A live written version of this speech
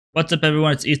What's up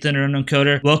everyone, it's Ethan, an unknown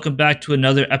coder. Welcome back to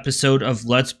another episode of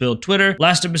Let's Build Twitter.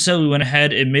 Last episode we went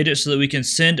ahead and made it so that we can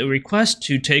send a request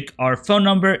to take our phone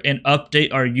number and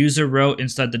update our user row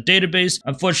inside the database.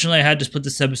 Unfortunately, I had to split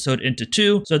this episode into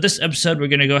two. So this episode we're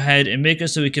going to go ahead and make it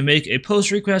so we can make a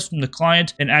post request from the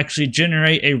client and actually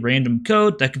generate a random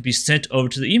code that could be sent over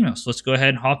to the email. So let's go ahead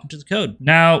and hop into the code.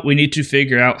 Now we need to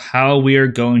figure out how we are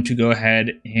going to go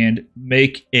ahead and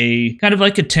make a kind of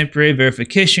like a temporary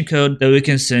verification code that we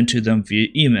can send to them via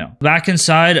email. Back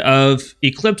inside of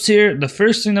Eclipse here, the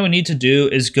first thing that we need to do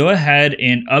is go ahead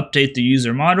and update the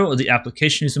user model or the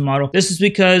application user model. This is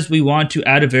because we want to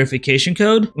add a verification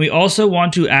code. We also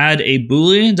want to add a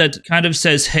Boolean that kind of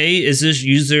says, hey, is this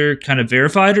user kind of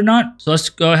verified or not? So let's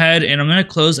go ahead and I'm going to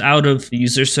close out of the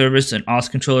user service and auth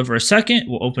controller for a second.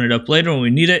 We'll open it up later when we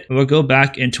need it. We'll go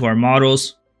back into our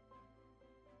models.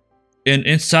 And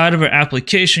inside of our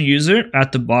application user,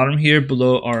 at the bottom here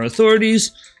below our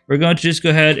authorities, we're going to just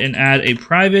go ahead and add a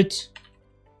private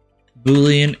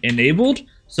Boolean enabled.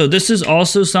 So this is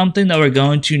also something that we're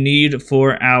going to need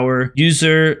for our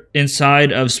user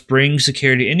inside of Spring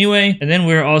Security anyway. And then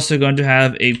we're also going to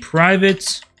have a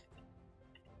private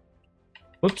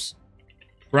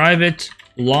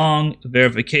long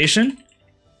verification.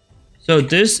 So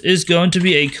this is going to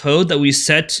be a code that we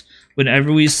set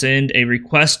whenever we send a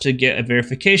request to get a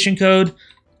verification code.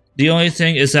 The only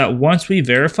thing is that once we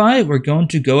verify, we're going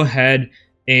to go ahead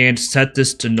and set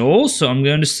this to null. So I'm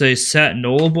going to say set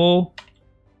nullable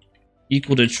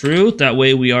equal to true. That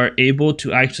way we are able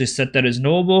to actually set that as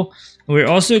nullable. And we're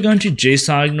also going to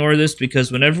JSON ignore this because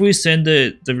whenever we send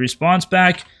the response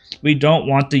back, we don't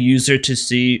want the user to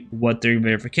see what their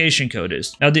verification code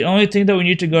is. Now, the only thing that we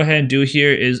need to go ahead and do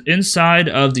here is inside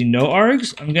of the no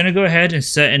args, I'm going to go ahead and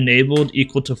set enabled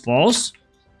equal to false.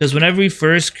 Because whenever we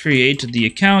first create the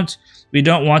account, we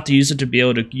don't want the user to be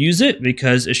able to use it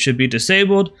because it should be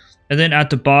disabled. And then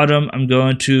at the bottom, I'm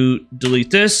going to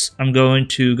delete this. I'm going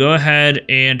to go ahead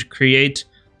and create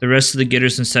the rest of the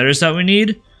getters and setters that we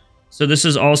need. So this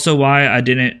is also why I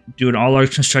didn't do an all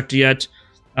args constructor yet.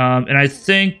 And I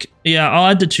think, yeah, I'll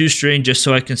add the toString just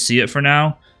so I can see it for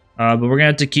now. But we're going to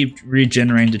have to keep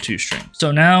regenerating the toString.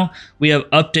 So now we have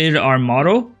updated our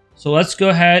model. So let's go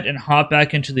ahead and hop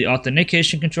back into the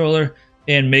authentication controller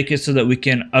and make it so that we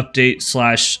can update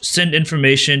 / send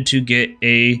information to get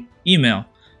a email.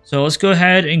 So let's go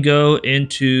ahead and go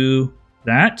into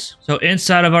that. So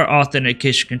inside of our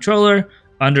authentication controller,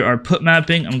 under our put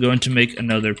mapping, I'm going to make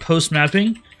another post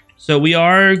mapping. So we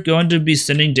are going to be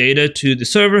sending data to the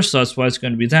server, so that's why it's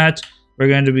going to be that. We're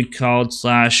going to be called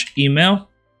 /email.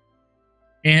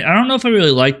 And I don't know if I really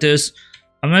like this.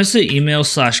 I'm going to say email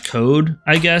 /code,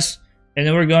 I guess. And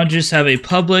then we're going to just have a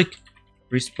public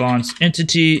response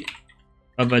entity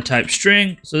of a type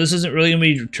string. So this isn't really going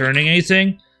to be returning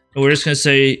anything. But we're just going to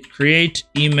say create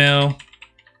email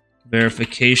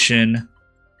verification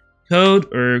code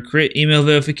or create email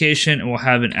verification. And we'll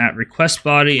have an @request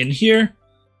body in here.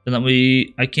 And then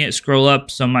I can't scroll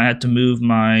up, so I might have to move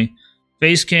my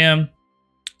face cam.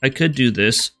 I could do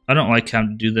this. I don't like how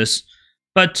to do this.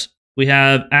 But we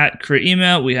have @create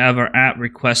email. We have our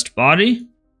 @request body.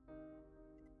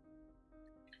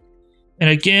 And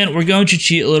again, we're going to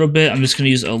cheat a little bit. I'm just going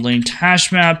to use a linked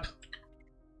hash map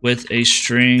with a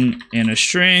string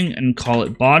and call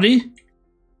it body.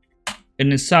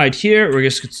 And inside here, we're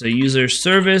just going to say user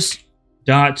service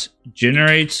dot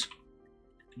generate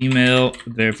email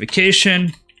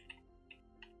verification.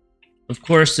 Of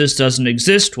course, this doesn't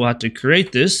exist. We'll have to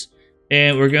create this.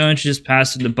 And we're going to just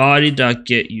pass in the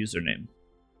body.get username.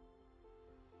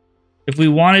 If we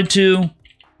wanted to,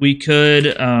 we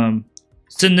could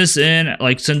send this in,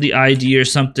 like send the ID or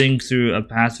something through a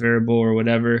path variable or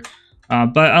whatever.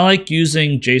 But I like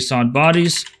using JSON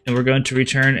bodies, and we're going to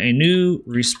return a new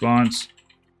response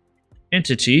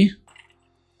entity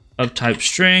of type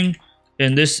string.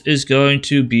 And this is going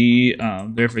to be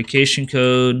verification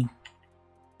code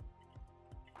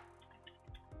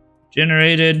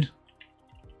generated.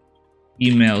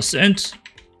 Email sent.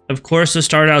 Of course, the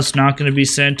start out is not going to be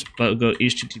sent, but we'll go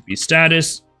HTTP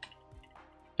status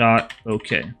dot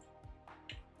OK.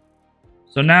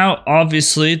 So now,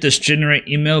 obviously, this generate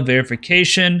email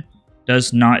verification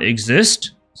does not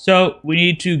exist. So we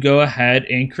need to go ahead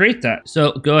and create that.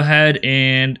 So go ahead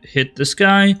and hit this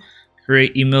guy,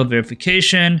 create email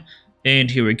verification, and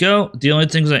here we go. The only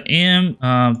things I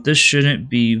am, this shouldn't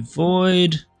be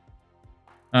void.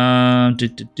 Oh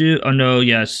no,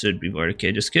 yeah, it should be void.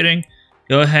 Okay, just kidding.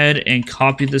 Go ahead and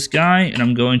copy this guy, and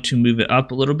I'm going to move it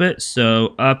up a little bit.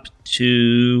 So up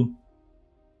to,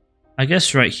 I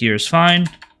guess right here is fine.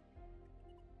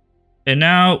 And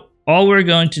now all we're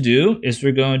going to do is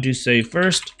we're going to say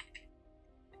first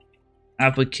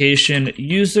application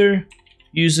user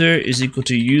is equal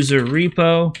to user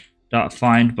repo dot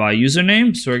find by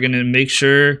username. So we're going to make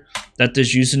sure that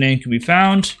this username can be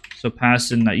found. So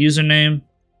pass in that username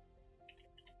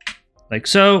like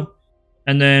so,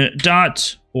 and then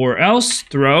dot or else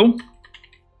throw.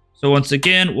 So once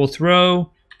again, we'll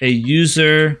throw a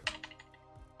user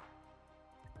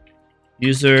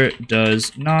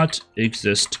does not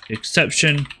exist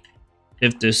exception.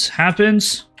 If this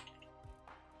happens,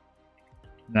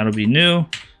 that'll be new.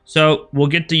 So we'll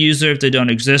get the user if they don't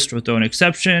exist, we'll throw an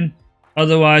exception.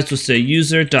 Otherwise, we'll say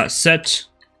user.set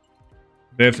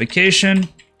verification,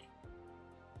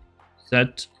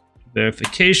 set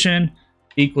verification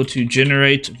equal to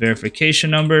generate verification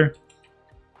number.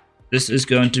 This is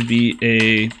going to be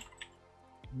a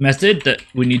method that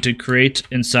we need to create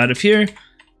inside of here.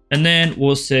 And then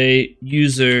we'll say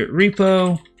user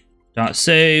repo.save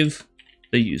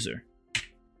the user.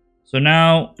 So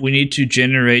now we need to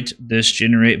generate this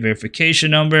generate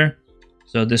verification number.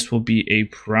 So this will be a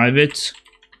private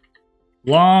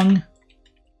long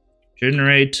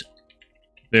generate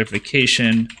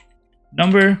verification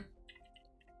number.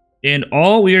 And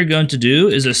all we are going to do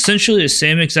is essentially the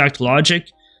same exact logic,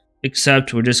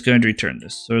 except we're just going to return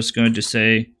this. So it's going to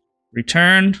say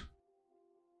return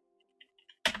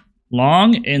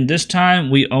long, and this time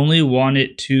we only want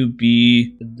it to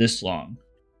be this long.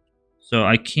 So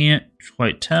I can't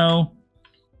quite tell,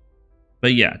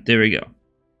 but yeah, there we go.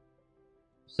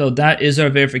 So that is our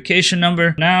verification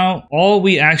number. Now, all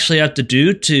we actually have to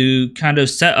do to kind of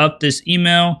set up this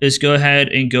email is go ahead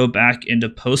and go back into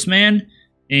Postman,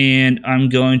 and I'm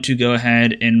going to go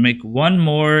ahead and make one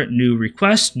more new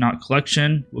request, not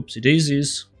collection, whoopsie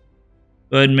daisies.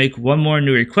 Go ahead and make one more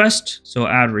new request. So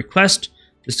add request.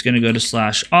 This is going to go to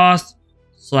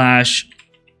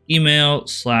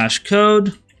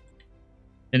 /auth/email/code.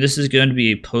 And this is going to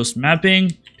be a post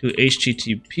mapping to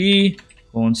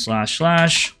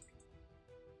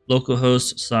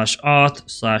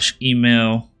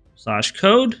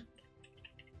http://localhost/auth/email/code.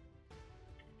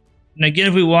 And again,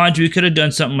 if we wanted to, we could have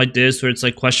done something like this where it's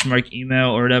like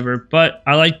 !email or whatever, but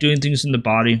I like doing things in the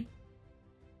body.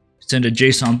 Send a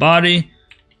JSON body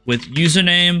with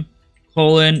username,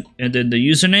 colon, and then the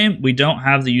username. We don't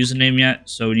have the username yet,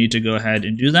 so we need to go ahead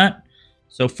and do that.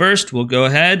 So first, we'll go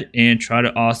ahead and try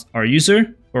to auth our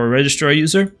user or register our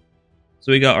user.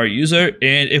 So we got our user,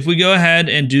 and if we go ahead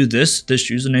and do this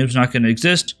username is not going to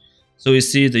exist. So we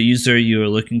see the user you are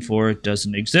looking for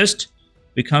doesn't exist.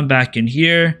 We come back in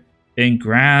here and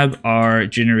grab our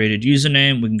generated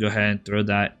username. We can go ahead and throw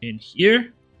that in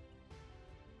here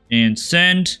and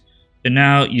send. And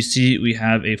now you see we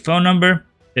have a phone number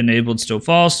enabled, still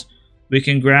false. We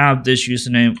can grab this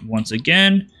username once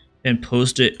again and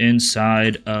post it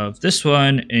inside of this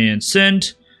one and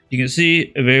send. You can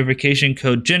see a verification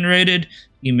code generated,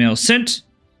 email sent.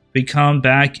 We come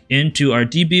back into our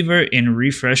dbeaver and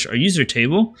refresh our user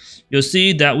table. You'll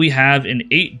see that we have an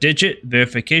 8-digit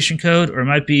verification code, or it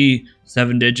might be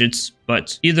 7 digits,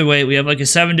 but either way, we have like a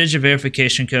 7-digit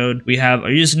verification code. We have our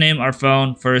username, our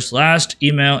phone, first, last,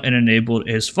 email, and enabled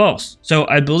is false. So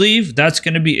I believe that's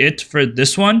going to be it for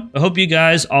this one. I hope you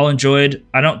guys all enjoyed.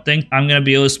 I don't think I'm going to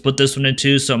be able to split this one in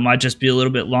two, so it might just be a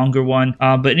little bit longer one.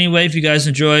 But anyway, if you guys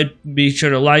enjoyed, be sure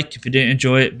to like. If you didn't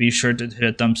enjoy it, be sure to hit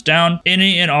a thumbs down.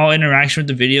 Any and all interaction with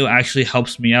the video actually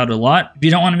helps me out a lot. If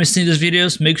you don't want to miss any of these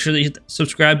videos, make sure that you hit the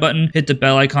subscribe button, hit the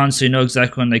bell icon so you know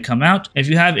exactly when they come out. And if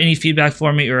you have any feedback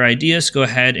for me or ideas, go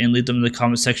ahead and leave them in the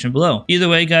comment section below. Either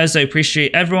way, guys, I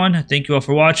appreciate everyone. Thank you all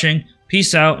for watching.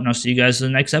 Peace out, and I'll see you guys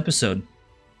in the next episode.